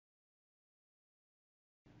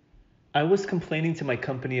I was complaining to my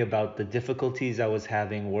company about the difficulties I was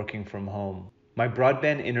having working from home. My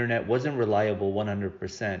broadband internet wasn't reliable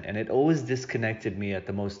 100%, and it always disconnected me at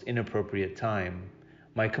the most inappropriate time.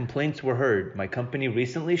 My complaints were heard. My company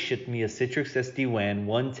recently shipped me a Citrix SD-WAN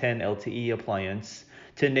 110 LTE appliance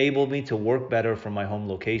to enable me to work better from my home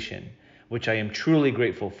location, which I am truly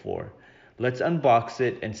grateful for. Let's unbox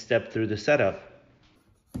it and step through the setup.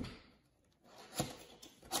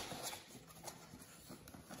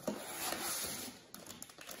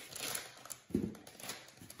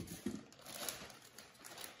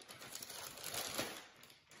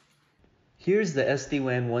 Here's the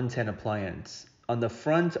SD-WAN 110 appliance. On the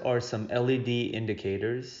front are some LED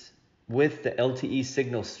indicators with the LTE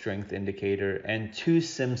signal strength indicator and two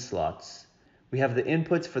SIM slots. We have the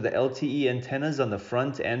inputs for the LTE antennas on the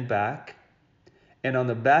front and back. And on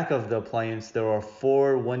the back of the appliance, there are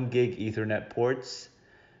four 1 gig Ethernet ports,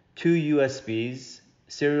 two USBs,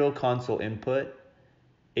 serial console input,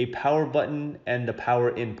 a power button, and the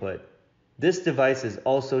power input. This device is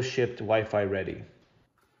also shipped Wi-Fi ready.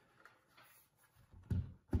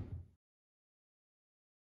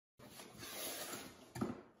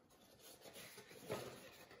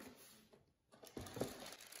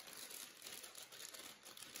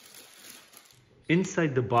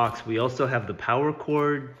 Inside the box, we also have the power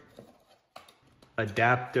cord,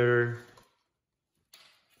 adapter,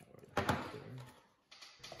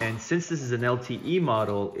 and since this is an LTE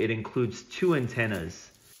model, it includes two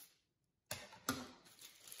antennas.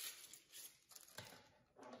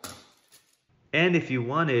 And if you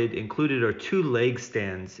wanted, included are two leg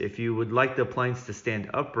stands. If you would like the appliance to stand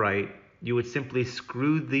upright, you would simply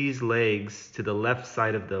screw these legs to the left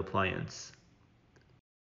side of the appliance.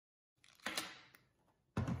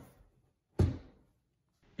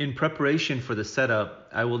 In preparation for the setup,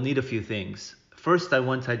 I will need a few things. First, I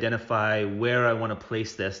want to identify where I want to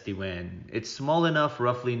place the SD-WAN. It's small enough,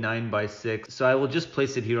 roughly 9 by 6, so I will just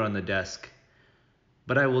place it here on the desk.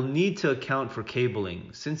 But I will need to account for cabling.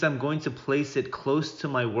 Since I'm going to place it close to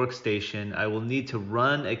my workstation, I will need to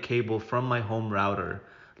run a cable from my home router.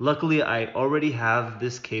 Luckily, I already have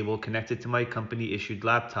this cable connected to my company-issued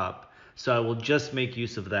laptop, so I will just make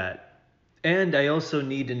use of that. And I also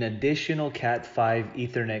need an additional Cat5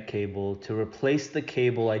 Ethernet cable to replace the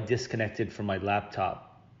cable I disconnected from my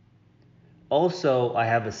laptop. Also, I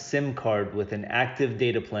have a SIM card with an active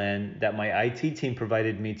data plan that my IT team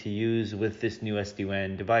provided me to use with this new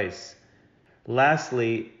SD-WAN device.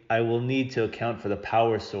 Lastly, I will need to account for the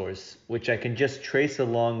power source, which I can just trace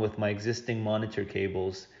along with my existing monitor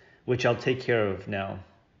cables, which I'll take care of now.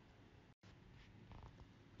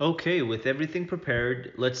 Okay, with everything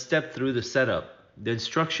prepared, let's step through the setup. The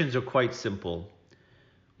instructions are quite simple.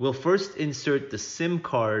 We'll first insert the SIM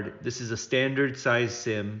card, this is a standard size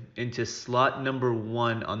SIM, into slot number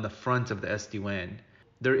 1 on the front of the SD-WAN.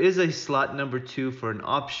 There is a slot number 2 for an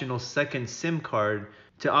optional second SIM card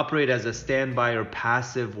to operate as a standby or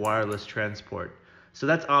passive wireless transport. So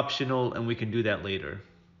that's optional and we can do that later.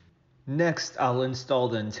 Next, I'll install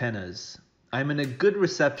the antennas. I'm in a good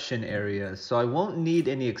reception area, so I won't need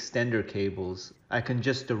any extender cables. I can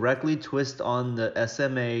just directly twist on the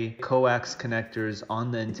SMA coax connectors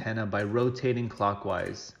on the antenna by rotating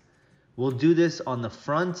clockwise. We'll do this on the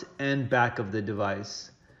front and back of the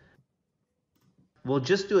device. We'll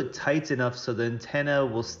just do it tight enough so the antenna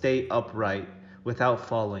will stay upright without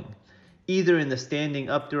falling, either in the standing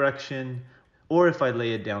up direction or if I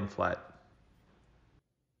lay it down flat.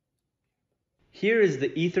 Here is the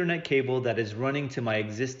Ethernet cable that is running to my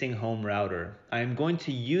existing home router. I am going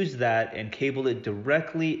to use that and cable it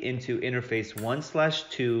directly into interface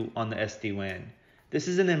 1/2 on the SD-WAN. This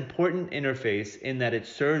is an important interface in that it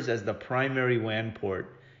serves as the primary WAN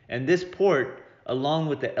port, and this port, along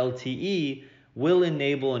with the LTE, will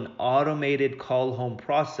enable an automated call home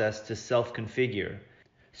process to self-configure.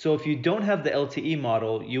 So if you don't have the LTE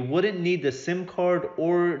model, you wouldn't need the SIM card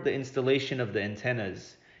or the installation of the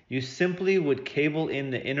antennas. You simply would cable in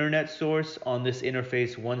the internet source on this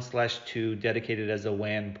interface 1/2 dedicated as a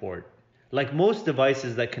WAN port. Like most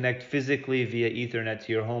devices that connect physically via Ethernet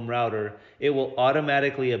to your home router, it will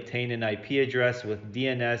automatically obtain an IP address with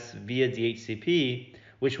DNS via DHCP,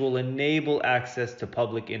 which will enable access to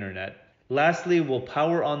public internet. Lastly, we'll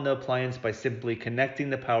power on the appliance by simply connecting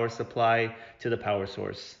the power supply to the power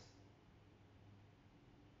source.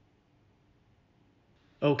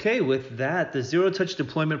 Okay, with that, the zero-touch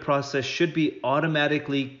deployment process should be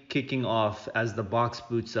automatically kicking off as the box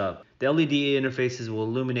boots up. The LED interfaces will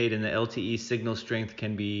illuminate and the LTE signal strength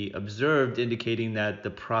can be observed, indicating that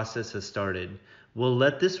the process has started. We'll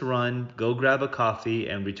let this run, go grab a coffee,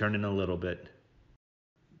 and return in a little bit.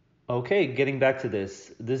 Okay, getting back to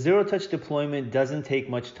this. The zero-touch deployment doesn't take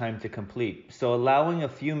much time to complete, so allowing a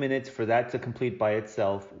few minutes for that to complete by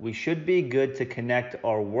itself, we should be good to connect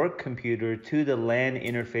our work computer to the LAN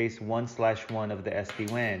interface 1/1 of the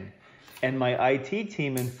SD-WAN. And my IT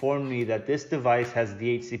team informed me that this device has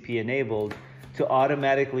DHCP enabled to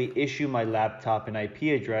automatically issue my laptop an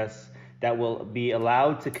IP address that will be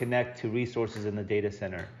allowed to connect to resources in the data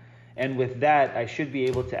center. And with that, I should be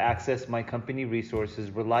able to access my company resources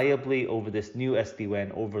reliably over this new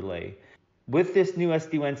SD-WAN overlay. With this new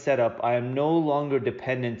SD-WAN setup, I am no longer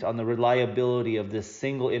dependent on the reliability of this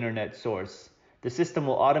single internet source. The system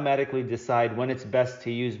will automatically decide when it's best to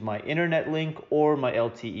use my internet link or my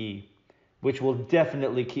LTE, which will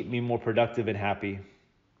definitely keep me more productive and happy.